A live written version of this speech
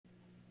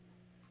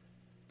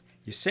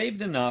You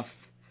saved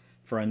enough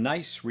for a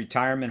nice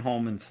retirement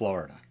home in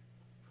Florida,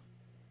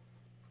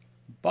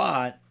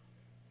 but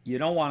you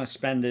don't want to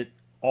spend it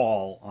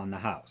all on the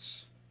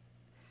house.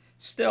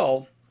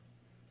 Still,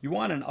 you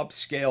want an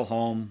upscale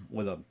home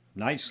with a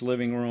nice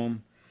living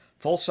room,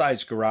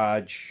 full-size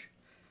garage,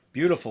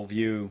 beautiful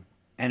view,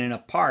 and in a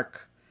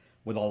park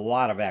with a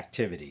lot of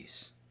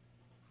activities.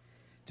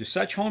 Do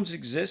such homes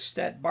exist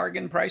at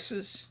bargain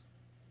prices?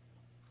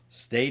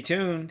 Stay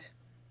tuned.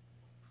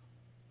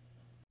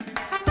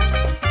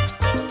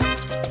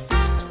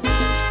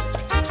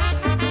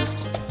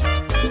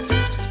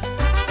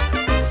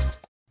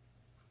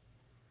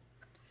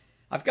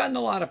 I've gotten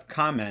a lot of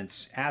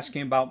comments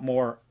asking about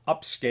more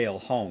upscale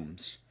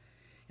homes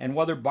and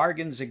whether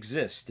bargains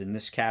exist in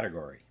this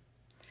category.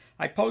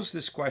 I posed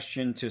this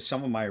question to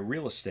some of my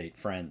real estate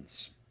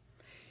friends.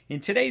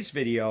 In today's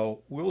video,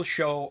 we'll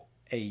show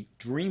a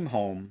dream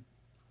home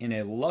in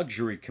a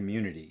luxury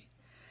community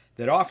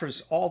that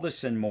offers all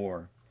this and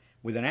more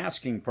with an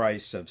asking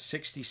price of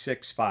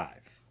 $66,500.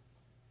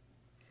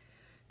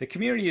 The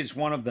community is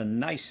one of the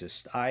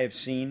nicest I have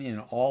seen in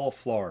all of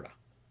Florida.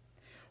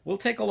 We'll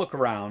take a look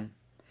around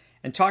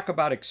and talk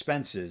about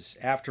expenses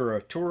after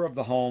a tour of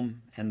the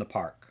home and the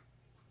park.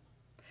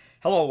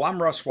 Hello,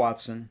 I'm Russ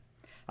Watson.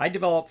 I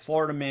develop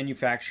Florida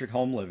manufactured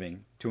home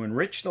living to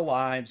enrich the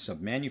lives of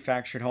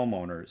manufactured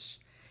homeowners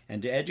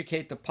and to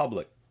educate the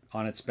public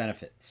on its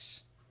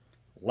benefits.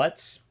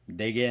 Let's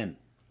dig in.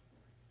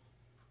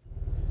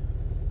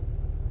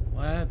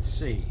 Let's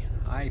see.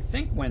 I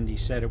think Wendy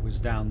said it was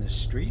down this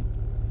street.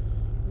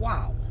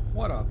 Wow,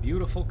 what a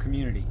beautiful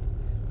community.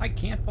 I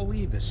can't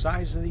believe the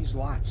size of these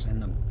lots and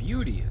the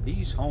beauty of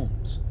these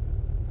homes.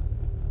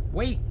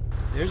 Wait,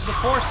 there's the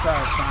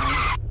 4-star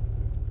sign.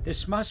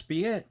 This must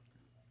be it.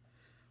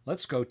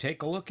 Let's go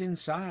take a look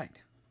inside.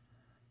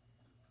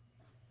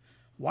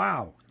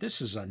 Wow,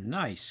 this is a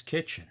nice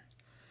kitchen.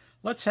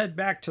 Let's head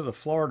back to the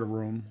Florida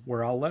room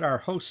where I'll let our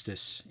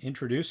hostess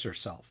introduce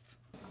herself.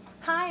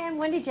 Hi, I'm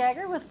Wendy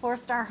Jagger with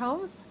 4-Star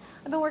Homes.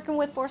 I've been working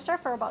with 4-Star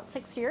for about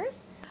 6 years.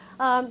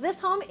 This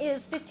home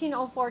is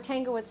 1504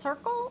 Tanglewood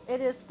Circle.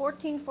 It is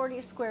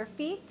 1440 square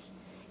feet.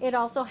 It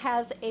also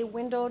has a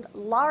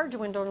large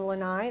windowed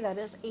lanai that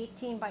is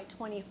 18 by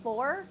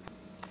 24.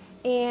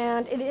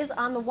 And it is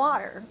on the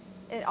water.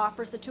 It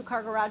offers a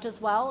 2-car garage as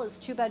well as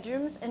 2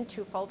 bedrooms and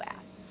 2 full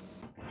baths.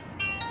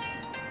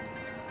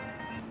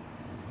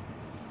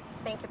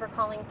 Thank you for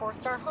calling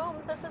 4-Star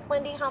Homes. This is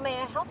Wendy. How may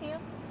I help you?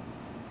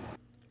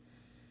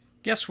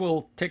 Guess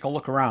we'll take a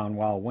look around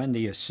while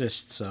Wendy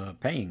assists a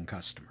paying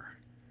customer.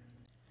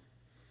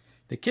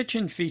 The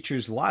kitchen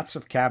features lots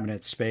of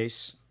cabinet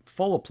space,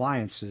 full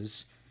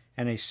appliances,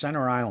 and a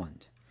center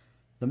island.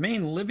 The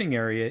main living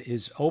area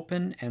is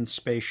open and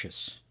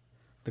spacious.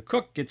 The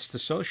cook gets to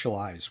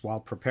socialize while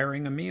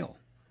preparing a meal.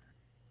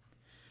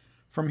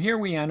 From here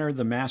we enter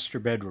the master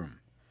bedroom.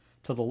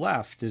 To the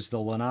left is the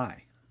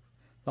lanai.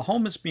 The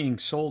home is being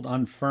sold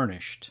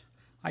unfurnished.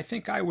 I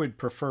think I would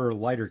prefer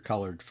lighter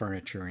colored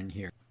furniture in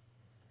here.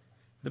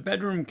 The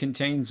bedroom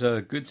contains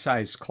a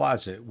good-sized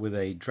closet with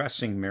a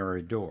dressing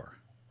mirror door.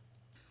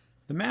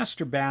 The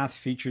master bath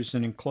features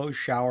an enclosed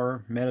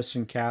shower,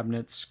 medicine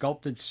cabinet,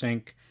 sculpted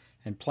sink,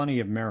 and plenty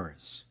of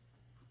mirrors.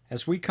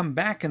 As we come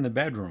back in the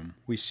bedroom,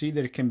 we see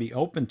that it can be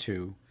open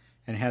to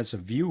and has a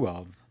view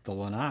of the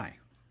lanai.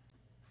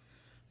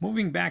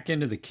 Moving back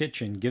into the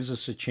kitchen gives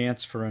us a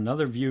chance for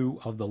another view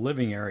of the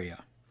living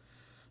area.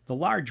 The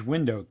large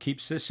window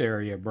keeps this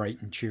area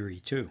bright and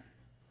cheery too.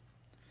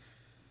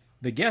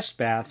 The guest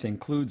bath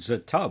includes a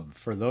tub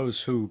for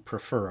those who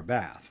prefer a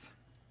bath.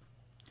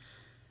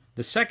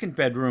 The second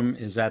bedroom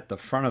is at the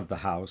front of the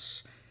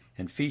house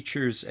and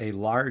features a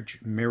large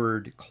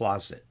mirrored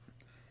closet.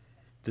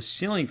 The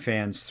ceiling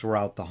fans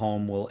throughout the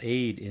home will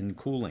aid in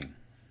cooling.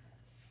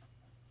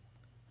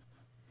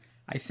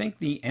 I think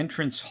the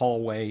entrance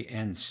hallway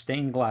and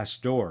stained glass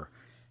door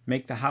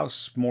make the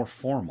house more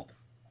formal.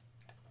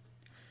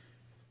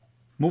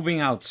 Moving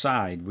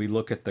outside, we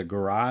look at the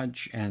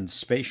garage and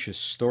spacious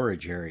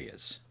storage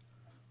areas.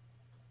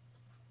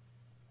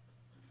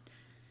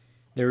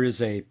 There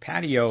is a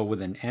patio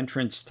with an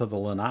entrance to the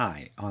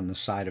lanai on the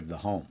side of the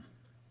home.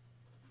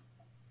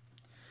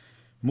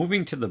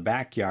 Moving to the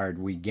backyard,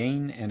 we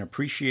gain an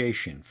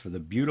appreciation for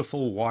the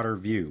beautiful water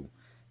view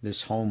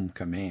this home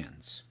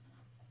commands.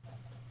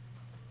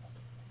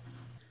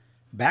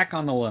 Back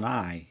on the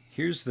lanai,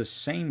 here's the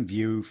same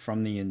view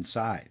from the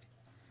inside.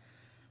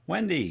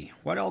 Wendy,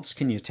 what else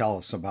can you tell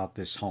us about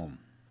this home?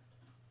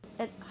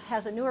 It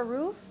has a newer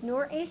roof,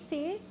 newer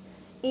AC,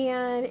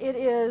 and it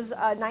is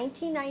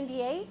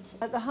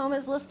 1998. The home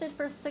is listed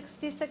for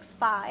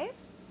 $66,500.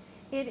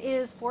 It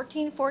is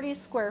 1440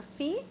 square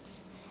feet,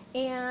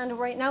 and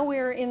right now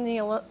we're in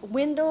the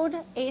windowed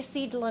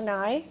AC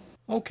lanai.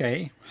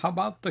 Okay, how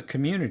about the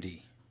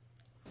community?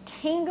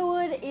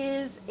 Tanglewood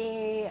is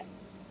a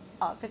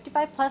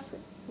 55 plus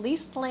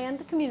leased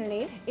land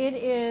community. It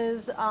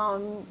is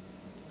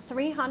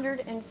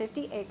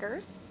 350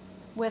 acres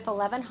with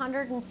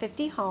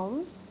 1,150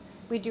 homes.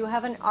 We do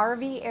have an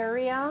RV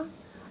area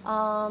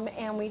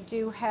And we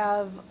do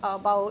have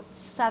about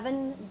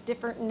 7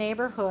 different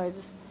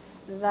neighborhoods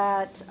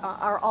that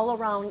are all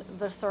around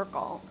the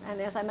circle. And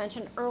as I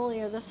mentioned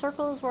earlier, the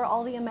circle is where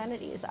all the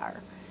amenities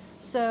are.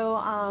 So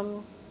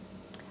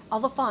all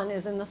the fun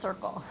is in the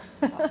circle.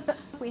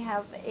 We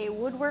have a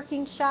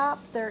woodworking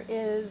shop. There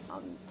is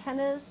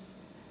tennis,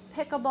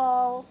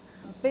 pickleball,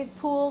 big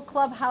pool,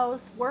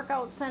 clubhouse,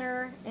 workout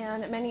center,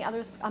 and many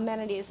other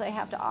amenities they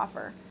have to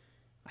offer.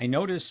 I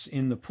notice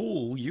in the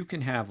pool you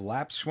can have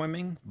lap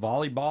swimming,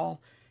 volleyball,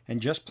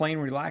 and just plain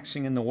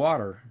relaxing in the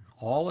water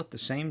all at the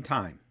same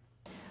time.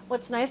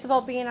 What's nice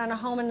about being on a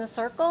home in the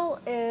circle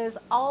is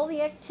all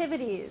the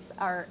activities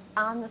are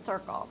on the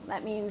circle.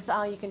 That means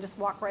you can just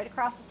walk right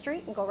across the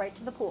street and go right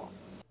to the pool.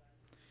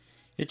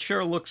 It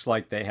sure looks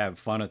like they have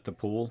fun at the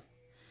pool.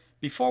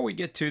 Before we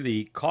get to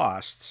the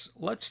costs,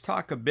 let's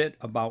talk a bit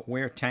about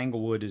where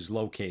Tanglewood is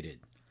located.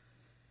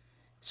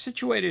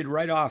 Situated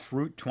right off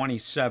Route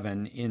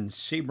 27 in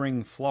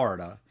Sebring,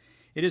 Florida,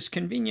 it is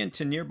convenient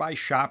to nearby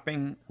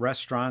shopping,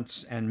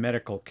 restaurants, and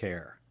medical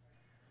care.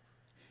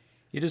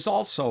 It is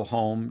also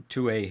home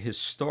to a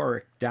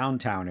historic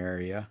downtown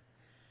area,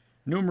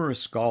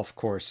 numerous golf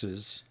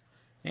courses,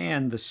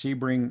 and the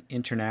Sebring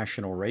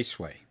International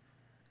Raceway.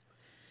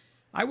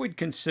 I would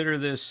consider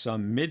this a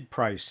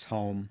mid-priced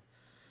home,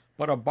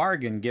 but a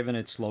bargain given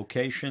its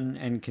location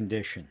and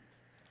condition.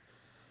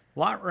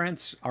 Lot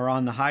rents are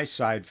on the high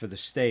side for the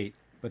state,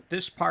 but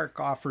this park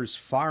offers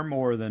far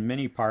more than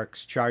many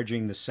parks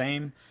charging the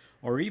same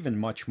or even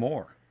much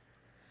more.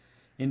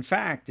 In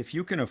fact, if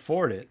you can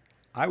afford it,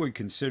 I would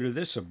consider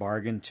this a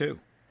bargain too.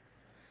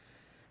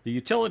 The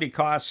utility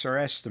costs are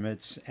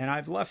estimates, and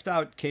I've left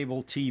out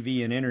cable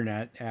TV and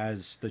internet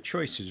as the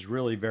choices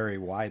really vary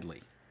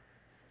widely.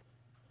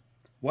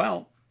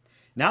 Well,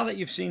 now that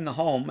you've seen the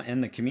home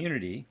and the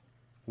community,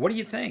 what do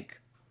you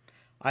think?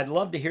 I'd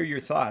love to hear your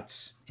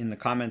thoughts in the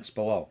comments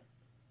below.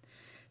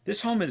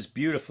 This home is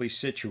beautifully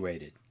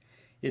situated.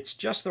 It's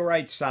just the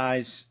right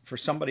size for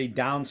somebody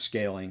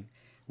downscaling,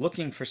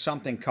 looking for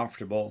something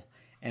comfortable,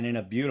 and in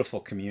a beautiful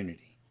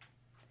community.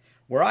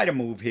 Were I to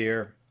move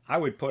here, I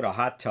would put a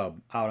hot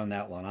tub out on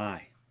that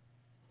lanai.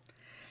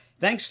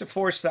 Thanks to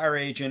 4-star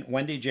agent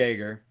Wendy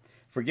Jager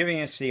for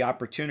giving us the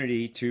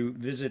opportunity to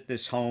visit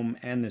this home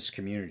and this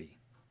community.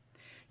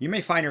 You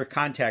may find her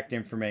contact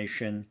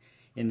information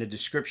in the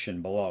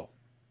description below.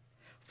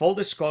 Full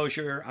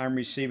disclosure, I'm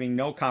receiving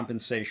no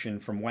compensation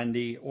from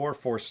Wendy or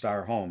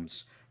 4-Star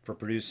Homes for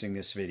producing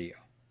this video.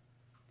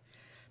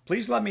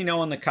 Please let me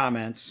know in the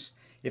comments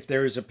if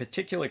there is a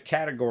particular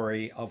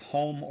category of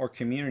home or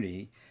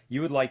community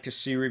you would like to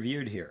see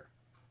reviewed here.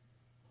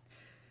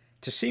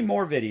 To see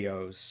more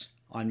videos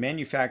on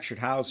manufactured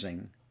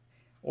housing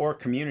or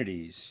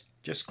communities,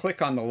 just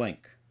click on the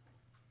link.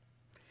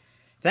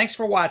 Thanks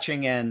for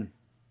watching and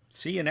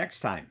see you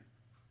next time.